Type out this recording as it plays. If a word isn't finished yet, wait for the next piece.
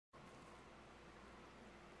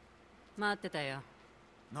待ってたよ。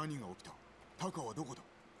何が起きた？タカはどこだ？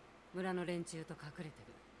村の連中と隠れてる。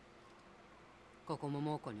ここも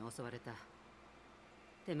猛虎に襲われた。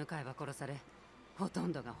手向かいは殺され、ほと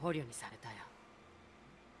んどが捕虜にされたよ。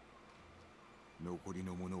残り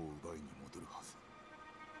のものを奪いに戻るはず。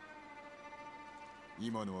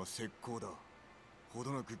今のは石膏だ。ほ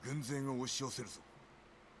どなく軍勢が押し寄せるぞ。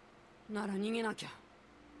なら逃げなきゃ。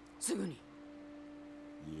すぐに。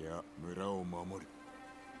いや、村を守る。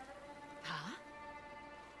はあ？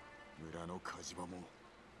村の火事場も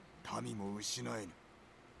民も失え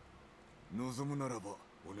ぬ。望むならば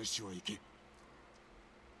お主は行け。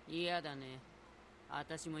嫌だね。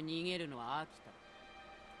私も逃げるのは飽きた。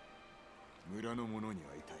村の者に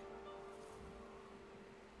会いたい。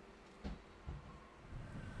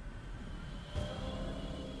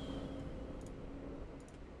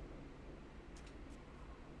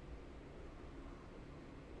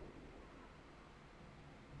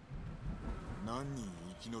何人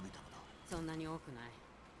生き延びたのだ？そんなに多くない。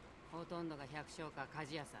ほとんどが百姓か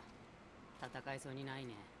鍛冶屋さ。戦いそうにない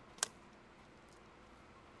ね。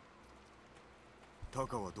タ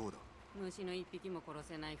カはどうだ？虫の一匹も殺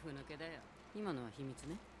せないふぬけだよ。今のは秘密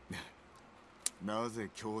ね。なぜ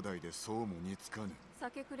兄弟でそうも似つかぬ？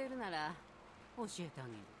酒くれるなら教えてあ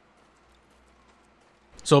げる。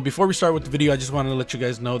So before we start with the video, I just wanted to let you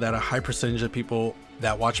guys know that a high percentage of people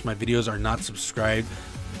that watch my videos are not subscribed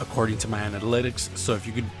according to my analytics. So if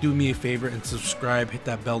you could do me a favor and subscribe, hit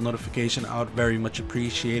that bell notification, I would very much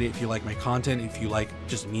appreciate it. If you like my content, if you like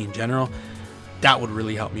just me in general, that would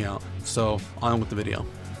really help me out. So on with the video.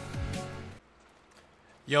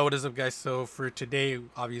 Yo, what is up, guys? So for today,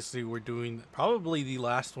 obviously we're doing probably the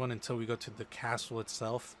last one until we go to the castle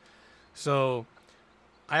itself. So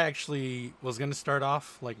I actually was gonna start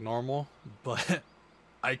off like normal, but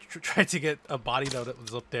I tried to get a body that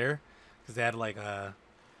was up there because they had like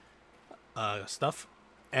stuff,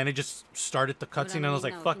 and it just started the cutscene, and I was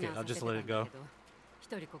like, fuck it, I'll just let it go.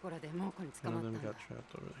 None of them got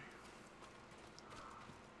trapped over there.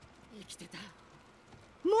 生きてた。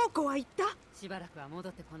猛虎は行った？しばらくは戻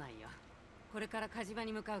ってこないよ。これから火事場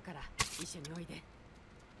に向かうから一緒においで。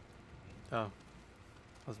Oh, I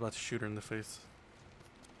was about to shoot her in the face.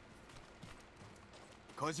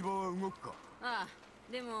 火事場は動くか？あ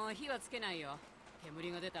あ、でも火はつけないよ。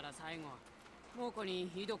煙が出たら最後、猛虎に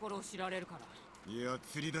居所を知られるから。いや、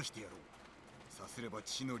釣り出してやろう。さすれば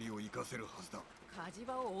地の利を生かせるはずだ。火事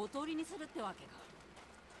場をおとりにするってわけか。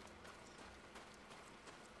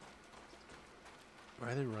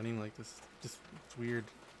Why are they running like this? Just, it's weird.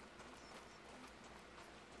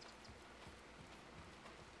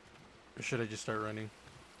 Or should I just start running?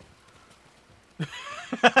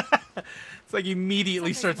 It's like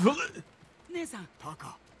immediately starts. Nesan.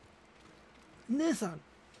 Taka. Nesan.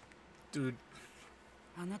 Dude.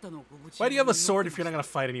 Why do you have a sword if you're not gonna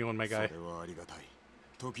fight anyone, my guy?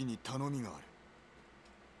 時に頼みがあ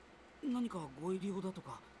る。何かご入り用だと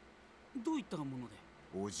か、どういったもので？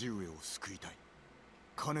叔父上を救いたい。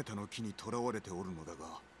金田の木に囚われておるのだ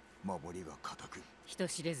が、守りが固く。人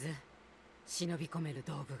知れず忍び込める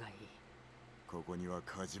道具がいい。ここには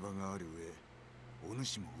火事場がある上、お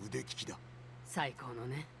主も腕利きだ。最高の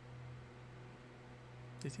ね。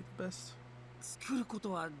Is he the best? 作るこ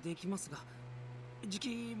とはできますが、じ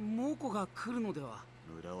き猛虎が来るのでは？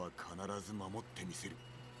村は必ず守ってみせる。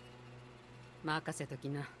任せとき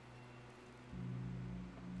な。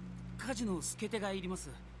火事の助手がいります。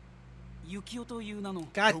幸男という名の。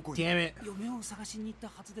God damn it. 嫁を探しに行った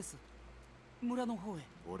はずです。村の方へ。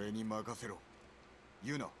俺に任せろ。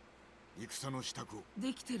ユナ、戦の支度を。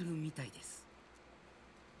できてるみたいです。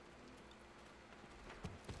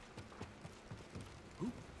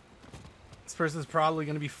This person's probably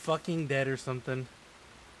gonna be fucking dead or something.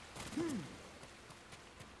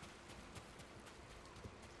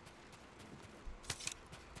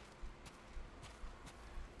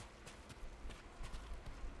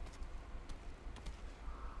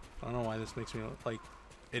 I don't know why this makes me look like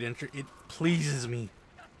it pleases me.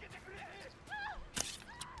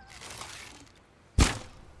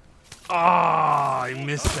 Ah, I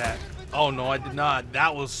missed that. Oh no, I did not.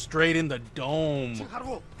 That was straight in the dome.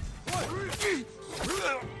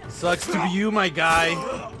 Sucks to be you, my guy.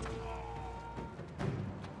 I'm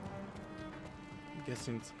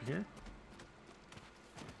guessing it's up here.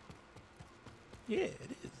 Yeah,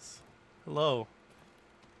 it is. Hello.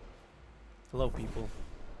 Hello, people.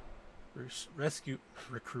 Rescue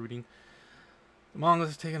recruiting. The Mongols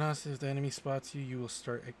have taken hostage. If the enemy spots you, you will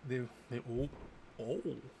start. Oh.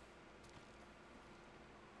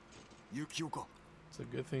 It's a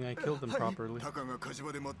good thing I killed them properly.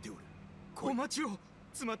 お待ちを。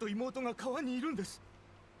妻と妹が川にいるんです。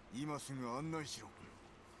今すぐ案内しろ。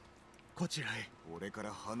こちらへ。俺か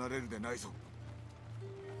ら離れるでないぞ。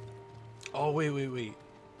 Oh, wait.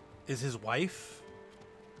 Is his wife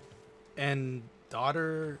and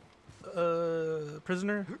daughter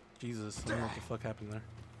prisoner? Jesus, I don't know what the fuck happened there.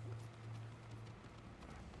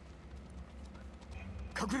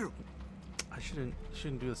 隠れろ。 I shouldn't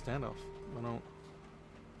do the standoff. I don't.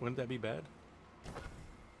 Wouldn't that be bad?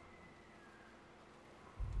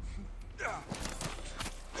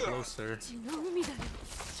 Hello, sir. 血の海だよ。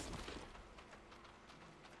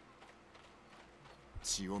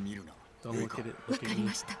血を見るな。 Don't look at it. わ Look か at り me.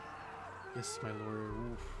 ました。 Yes, my lord.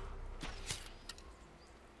 Oof.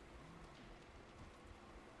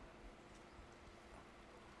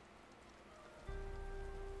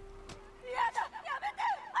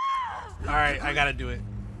 All right, I gotta do it.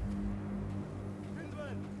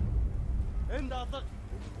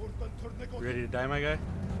 You ready to die, my guy?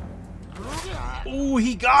 Ooh,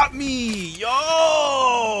 he got me!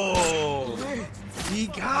 Yo! He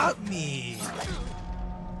got me!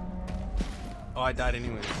 Oh, I died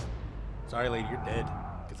anyways. Sorry, lady, you're dead.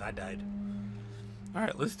 Because I died.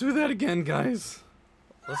 Alright, let's do that again, guys.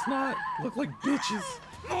 Let's not look like bitches.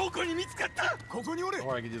 猛虎に見つかった。ここにおれ。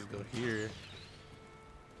 Or I could just go here.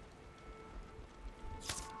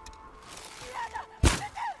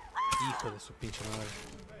 Hijo de su pinche madre.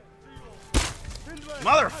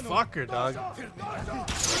 Motherfucker, dog.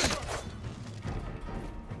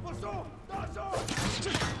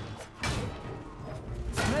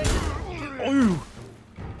 Oh,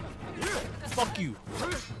 fuck you.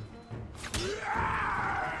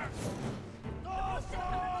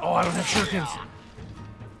 Oh, I don't have shurikens.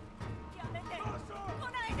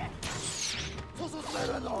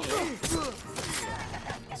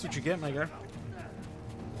 That's what you get, my guy.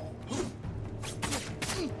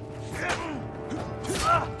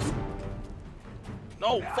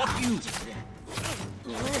 No, fuck you.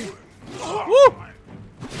 Woo!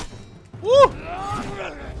 Woo!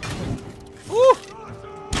 Woo!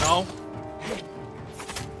 No.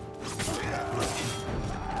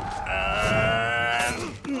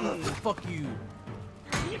 Fuck you.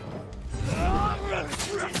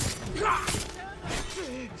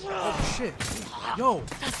 Oh shit. Yo,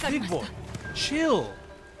 big boy. Chill.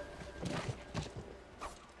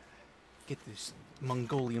 Get this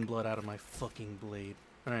Mongolian blood out of my fucking blade.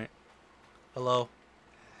 Alright. Hello.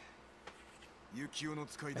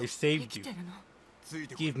 I saved you.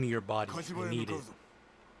 Give me your body. I need it.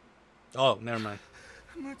 Oh, never mind.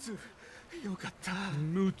 ムツ、よかった。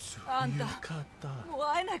 Mutsu. あんた、 Yukata. もう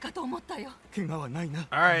会えないかと思ったよ。怪我はないな。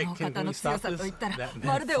 Alright, この can 方 we の stop 強さ this? と言ったら That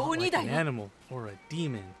ま man るで fought 鬼 like だ an よ。 animal or a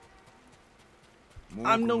demon. 猛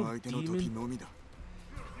I'm 虎 no が相手の時のみだ。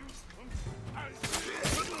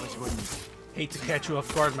 Hate to catch you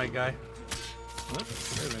off guard, my guy. What?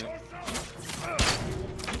 Wait a minute.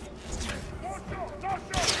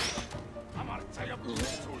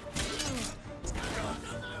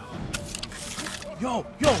 Yo,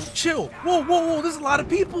 chill. Whoa, there's a lot of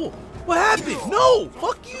people. What happened? No,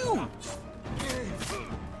 fuck you.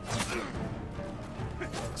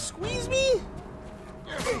 Squeeze me?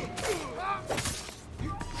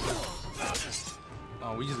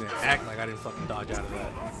 Oh, we just gonna act like I didn't fucking dodge out of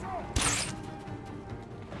that.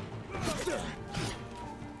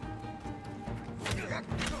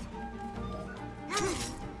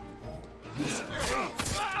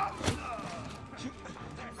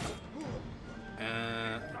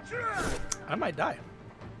 I might die.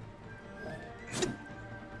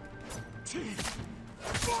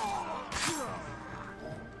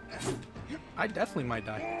 I definitely might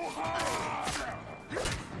die.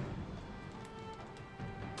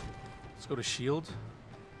 Let's go to shield.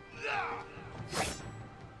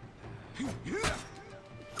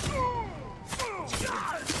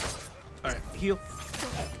 Alright, heal.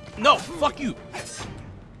 No, fuck you.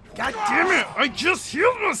 God damn it, I just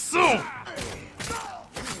healed myself.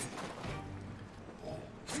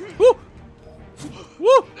 Woo!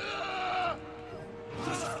 Woo!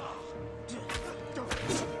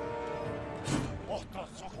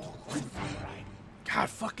 God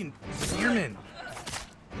fucking Spearman.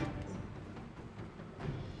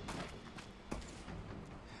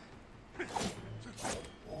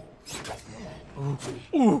 Ooh.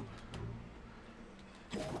 Ooh.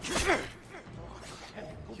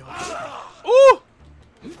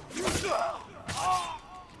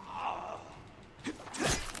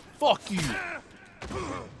 Fuck you.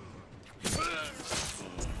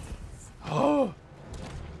 Oh.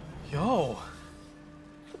 Yo.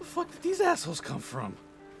 Where the fuck did these assholes come from?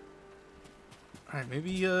 Alright,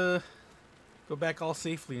 maybe go back all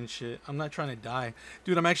safely and shit. I'm not trying to die.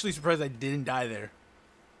 Dude, I'm actually surprised I didn't die there.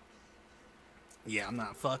 Yeah, I'm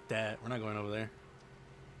not. Fuck that. We're not going over there.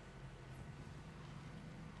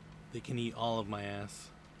 They can eat all of my ass.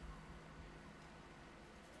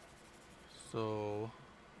 So,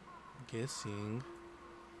 guessing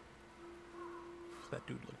that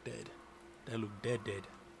dude looked dead. That looked dead.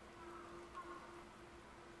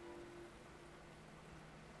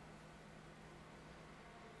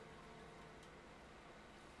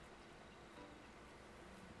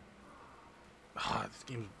 Ah, this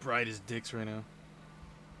game's bright as dicks right now.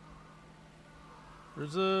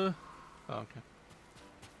 There's a... Oh, okay.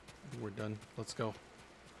 I think we're done. Let's go.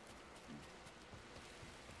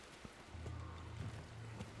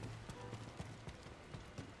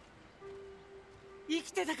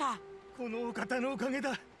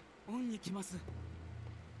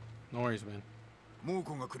 No worries, man. 猛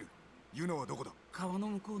虎が来る。ユナはどこだ。川の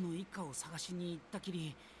向こうの一家を探しに行ったき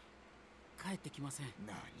り帰ってきません。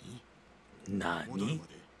何？戻る Nani? ま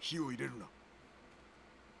で火を入れるな。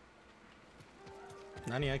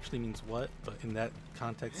Nani actually means what, but in that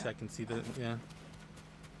context I can see that, yeah.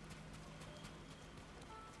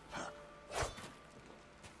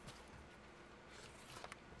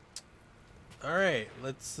 Alright,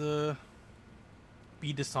 let's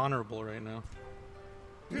be dishonorable right now.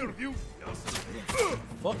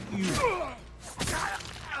 Fuck you.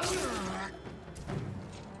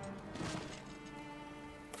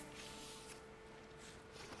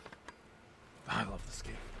 I love this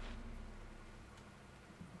game.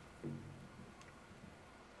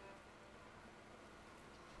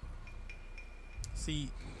 See,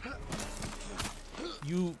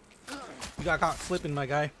 you got caught slipping, my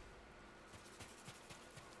guy.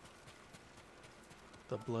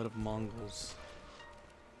 The blood of Mongols.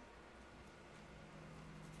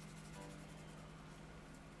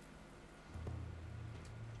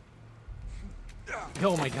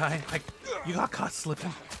 Yo, my guy, you got caught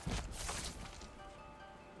slipping.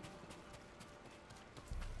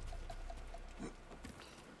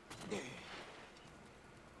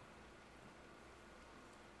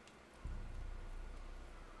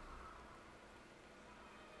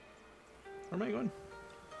 Where am I going?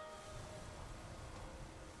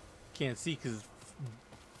 Can't see because it's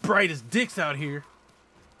bright as dicks out here.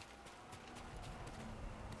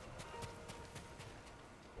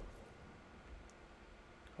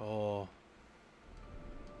 Oh.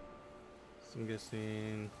 So I'm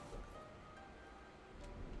guessing.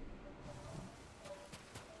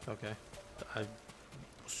 Okay. I'm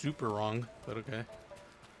super wrong, but okay.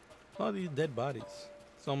 A lot of these dead bodies.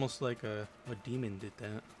 It's almost like a demon did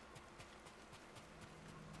that.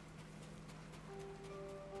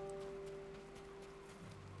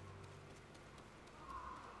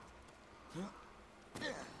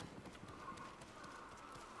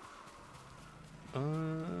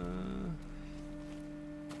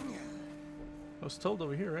 I was told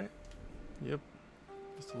over here, right? Yep.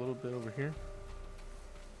 Just a little bit over here.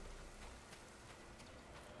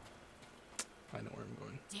 I know where I'm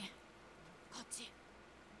going.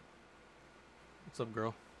 What's up,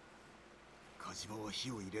 girl? 火事場は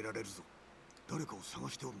火を入れられるぞ。誰かを探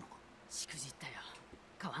しておるのか。しくじったよ。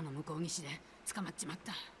川の向こう岸で捕まっちまっ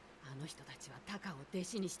た。あの人たちはタカを弟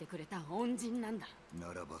子にしてくれた恩人なんだ。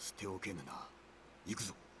ならば捨ておけぬな。行く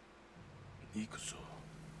ぞ。行くぞ。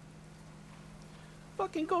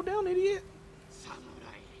Fucking go down, idiot.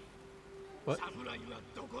 What?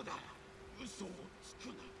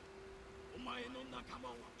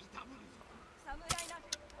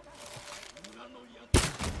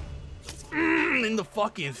 In the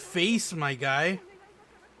fucking face, my guy.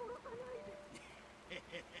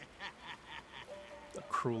 A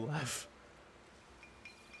cruel laugh.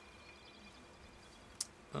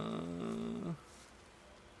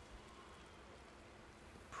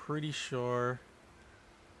 Pretty sure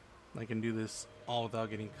I can do this all without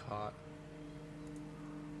getting caught.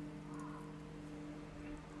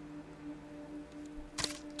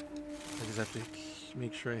 I just have to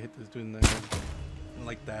make sure I hit this dude in the head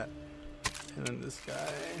like that. And then this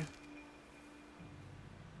guy.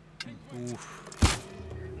 Oof.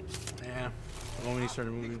 Yeah. Oh, when he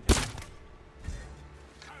started moving.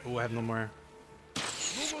 Oh, I have no more.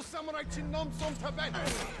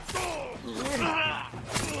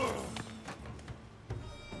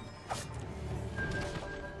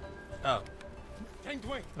 Oh. I'm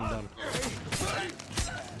done.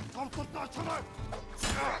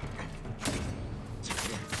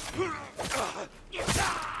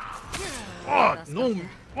 Oh, no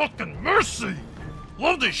fucking mercy!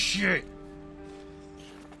 Love this shit!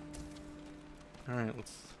 Alright,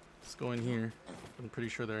 let's go in here. I'm pretty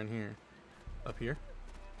sure they're in here. Up here?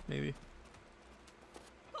 Maybe?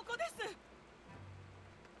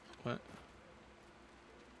 What?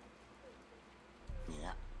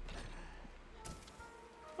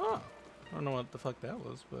 don't know what the fuck that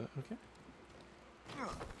was, but okay.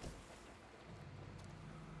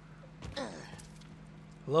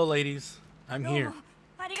 Hello, ladies. I'm here.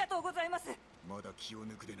 ありがとうございます。まだ気を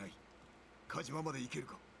抜くでない。火事場まで行ける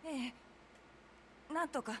か。ええ、なん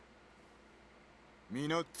とか。みん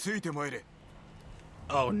なついて参れ。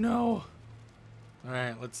 Oh no. All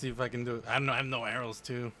right, let's see if I can do it. I don't know. I have no arrows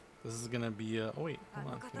too. This is gonna be. Oh wait,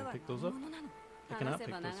 hold on. Can I pick those up? I cannot pick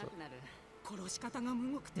those up. 殺し方が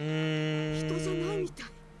むごくて人じゃないみたい。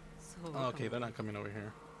 Okay, they're not coming over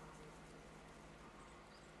here.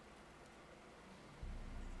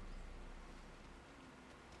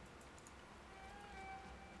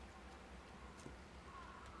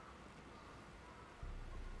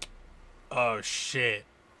 Oh shit.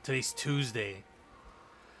 Today's Tuesday.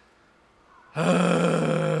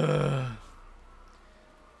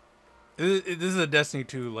 This is a Destiny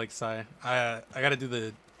 2 like Sai. I gotta do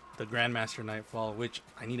the Grandmaster Nightfall, which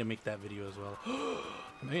I need to make that video as well.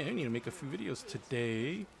 Man, I need to make a few videos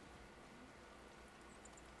today.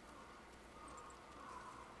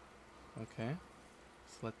 Okay,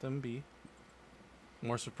 let's let them be.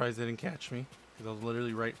 More surprised they didn't catch me because I was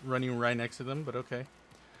literally running right next to them. But okay,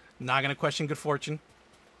 not gonna question good fortune.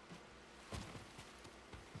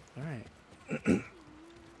 All right.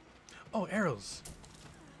 Oh, arrows.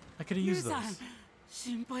 I could have used those.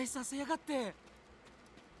 心配させやがって。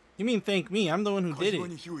 You mean thank me? I'm the one who did it.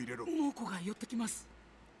 猛虎が寄ってきます。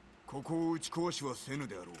ここを打ち壊しはせぬ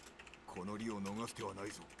であろう。この利を逃す手はな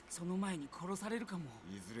いぞ。その前に殺されるかも。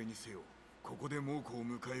いずれにせよ、ここで猛虎を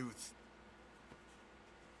迎え撃つ。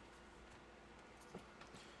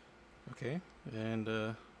 Okay, and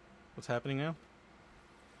what's happening now?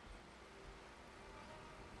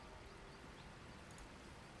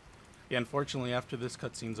 Yeah, unfortunately, after this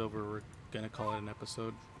cutscene's over, we're gonna call it an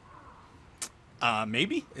episode.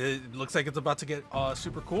 Maybe? It looks like it's about to get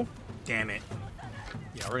super cool. Damn it.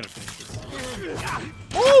 Yeah, we're gonna finish this.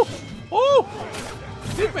 Oh! Oh!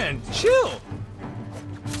 Big man, chill!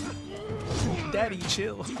 Daddy,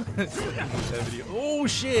 chill. That video. Oh,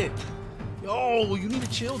 shit! Yo, you need to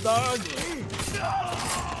chill, dog. Okay,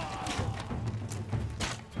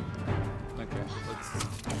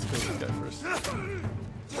 let's kill this guy first.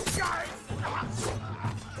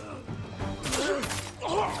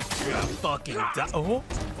 You're gonna fucking die. Oh,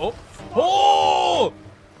 oh, oh!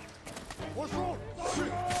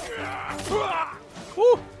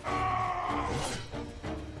 Woo.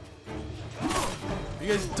 You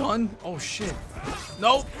guys done? Oh shit!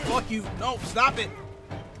 No, fuck you! No, stop it!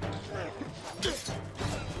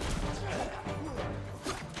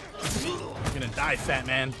 You're gonna die, fat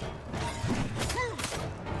man.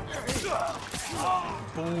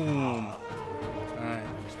 Boom. Alright,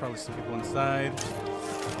 there's probably some people inside.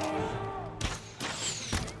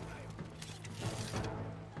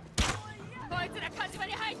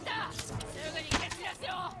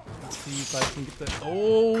 Let's see if I can get the.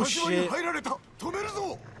 Oh shit!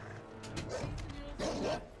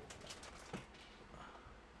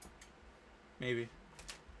 Maybe.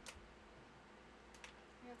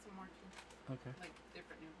 Yeah, some more too. Okay. Like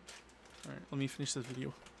different new ones. Alright, let me finish this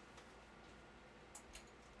video.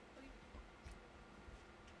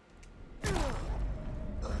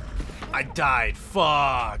 I died.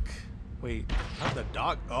 Fuck. Wait, how'd the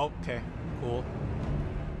dog? Oh, okay. Cool.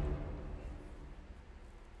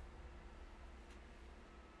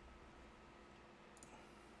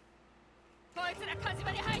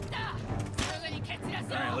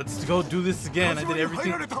 Alright, let's go do this again. I did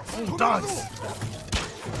everything. Oh, dogs.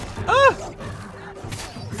 Ah!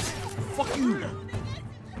 Fuck you.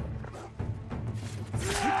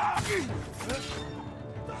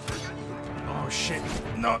 Oh shit.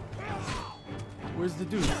 No. Where's the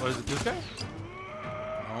dude? Oh, is it this guy?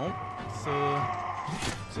 No.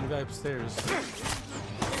 It's some guy upstairs.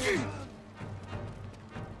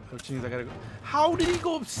 Which means I gotta go. How did he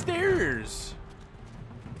go upstairs?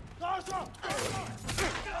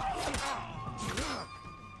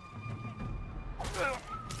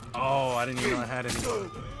 Oh, I didn't even know I had any.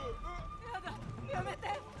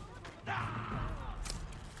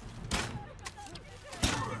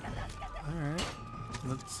 Alright.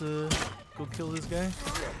 Let's go kill this guy.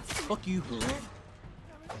 Fuck you.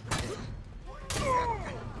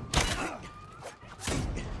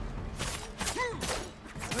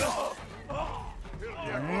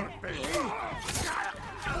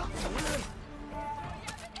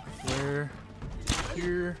 Where?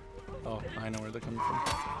 Here. Oh, I know where they're coming from.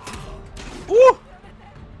 Ooh!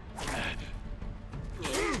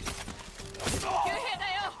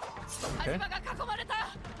 Okay.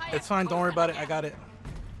 It's fine, don't worry about it. I got it.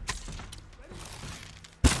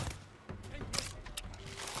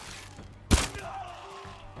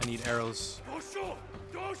 need arrows.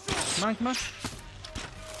 Come on, come on.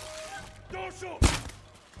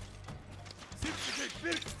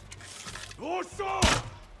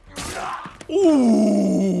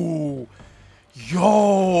 Ooh!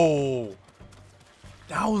 Yo!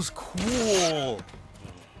 That was cool.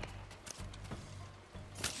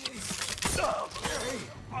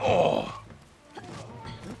 Oh!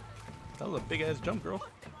 That was a big ass jump, girl.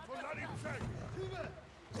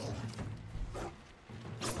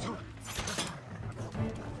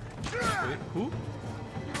 Wait, who?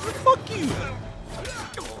 Fuck you!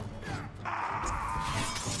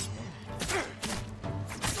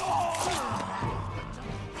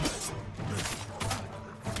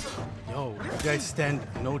 Yo, you guys stand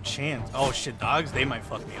no chance. Oh shit, dogs, they might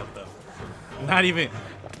fuck me up though. Not even.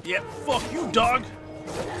 Yeah, fuck you, dog.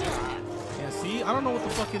 Yeah, see, I don't know what the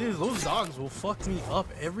fuck it is. Those dogs will fuck me up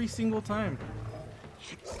every single time.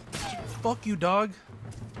 Fuck you, dog.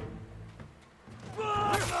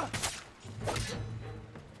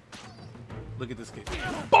 Look at this kid.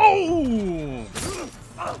 Boom!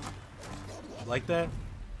 Like that?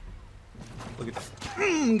 Look at this.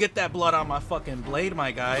 Get that blood on my fucking blade,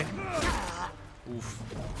 my guy. Oof.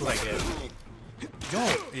 What I get? Yo,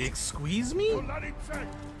 it squeezed me?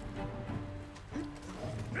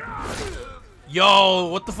 Yo,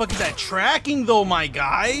 what the fuck is that tracking though, my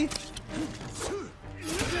guy?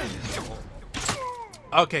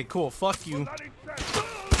 Okay, cool. Fuck you.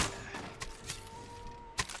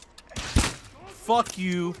 Fuck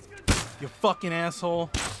you, you fucking asshole.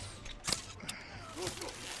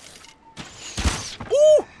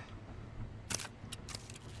 Ooh!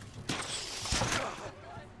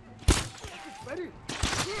 I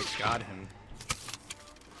got him.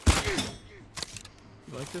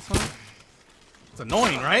 You like this one? It's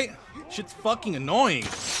annoying, right? Shit's fucking annoying.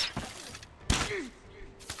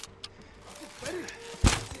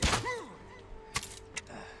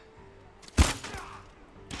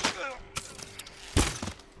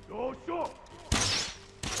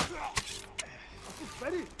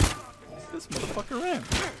 This motherfucker ran.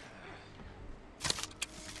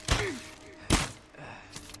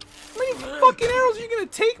 How many fucking arrows are you gonna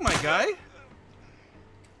take, my guy?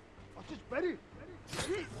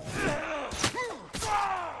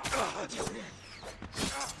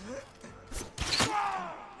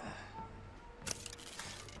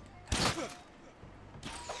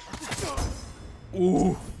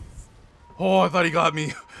 Ooh. Oh, I thought he got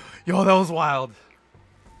me. Yo, that was wild.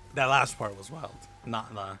 That last part was wild.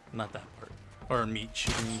 Not that part. Or meat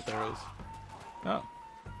shooting with arrows. Oh,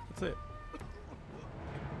 that's it.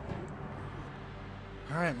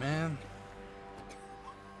 All right, man.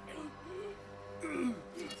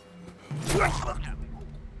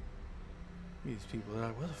 These people are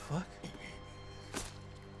like, what the fuck?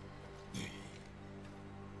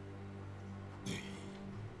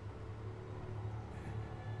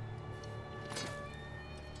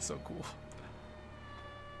 So cool.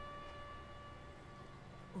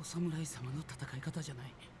 お侍様の戦い方じゃない。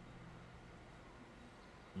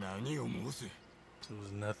何を申す。 It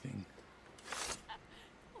was nothing.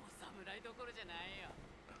 お侍どころじゃないよ。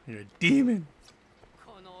 You're a demon.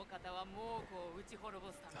 このお方は猛虎を撃ち滅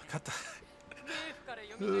ぼすため。分かった。冥府から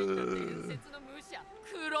蘇った伝説の武者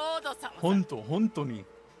クロード様。本当に。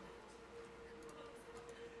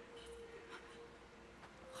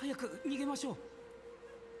早く逃げましょう。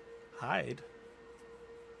 Hide?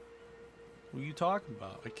 What are you talking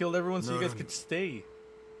about? I killed everyone so you guys could stay.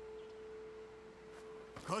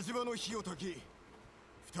 火事場の火を焚き、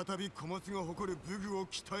再び小松が誇る武具を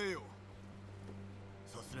鍛えよ。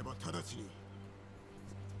さすれば直ちに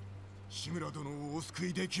志村殿をお救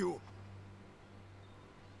いできよう。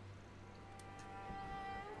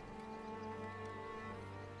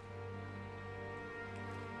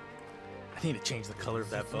 I need to change the color of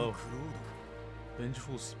that bow.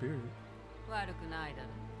 Vengeful spirit. 悪くないだろ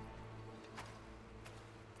う。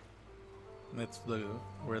 That's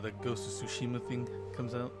where the Ghost of Tsushima thing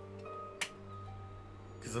comes out.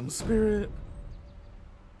 Cause I'm a spirit.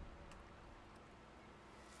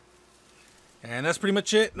 And that's pretty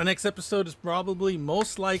much it. The next episode is probably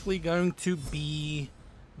most likely going to be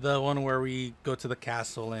the one where we go to the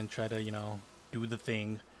castle and try to, you know, do the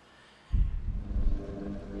thing.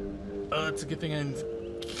 It's a good thing I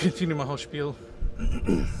continue my whole spiel.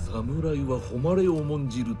 侍は誉れを重ん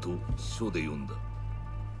じると書で読んだ。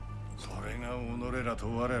それが己らと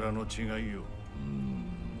我らの違いよ。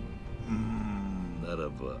なら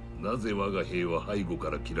ばなぜ我が兵は背後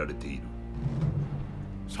から切られている？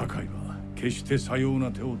堺は決してさよう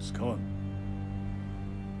な手を使わん。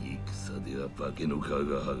戦では化けの皮が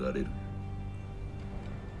剥がれる。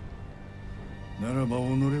ならば己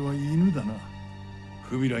は犬だな。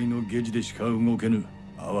不備来の下地でしか動けぬ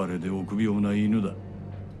哀れで臆病な犬だ。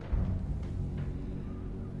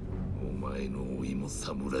お前の老いも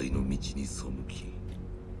侍の道に背き、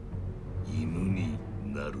犬に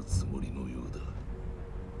なるつもりのようだ。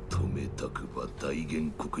止めたくば大元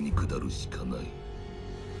国に下るしかない。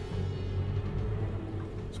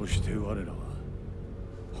そして我らは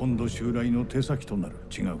本土襲来の手先となる。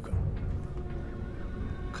違うか？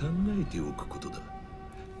考えておくことだ。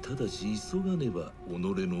ただし急がねば己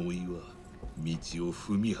の老いは道を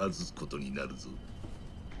踏み外すことになるぞ。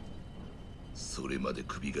それまで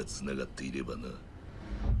首がつながっていればな。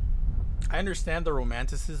I understand the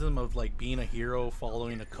romanticism of like being a hero,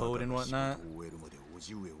 following a code and whatnot,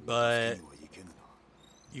 but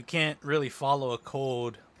you can't really follow a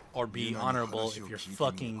code or be honorable if you're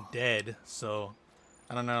fucking dead. So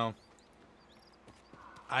I don't know.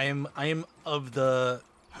 I am of the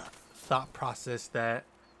thought process that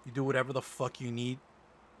you do whatever the fuck you need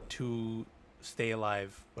to stay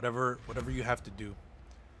alive, whatever you have to do.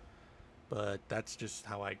 But that's just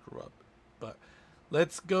how I grew up. But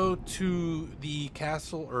let's go to the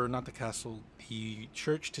castle, or not the castle, the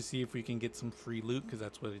church, to see if we can get some free loot, because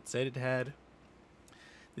that's what it said it had.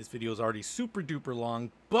 This video is already super duper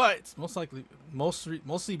long, but it's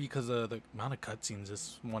mostly because of the amount of cutscenes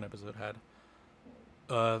this one episode had.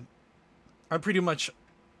 I'm pretty much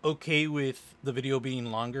okay with the video being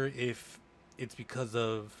longer if it's because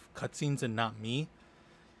of cutscenes and not me,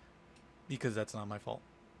 because that's not my fault.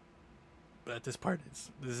 But this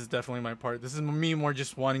is definitely my part. This is me more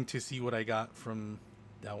just wanting to see what I got from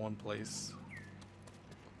that one place.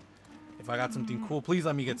 If I got something cool, please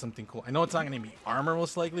let me get something cool. I know it's not going to be armor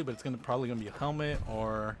most likely, but it's probably going to be a helmet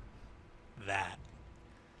or that.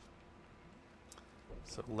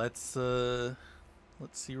 So let's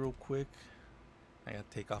see real quick. I got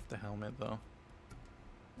to take off the helmet though.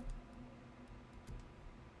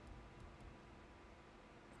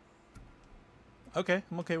 Okay,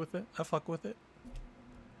 I'm okay with it. I fuck with it.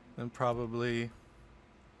 Then probably...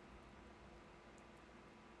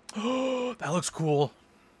 Oh, that looks cool.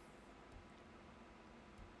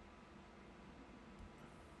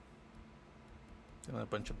 A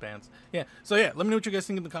bunch of bands. Yeah, so yeah, let me know what you guys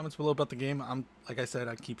think in the comments below about the game. Like I said,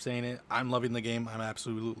 I keep saying it, I'm loving the game. I'm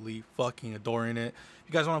absolutely fucking adoring it. If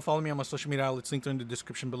you guys want to follow me on my social media outlets, linked in the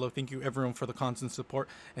description below. Thank you everyone for the constant support,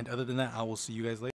 and other than that, I will see you guys later.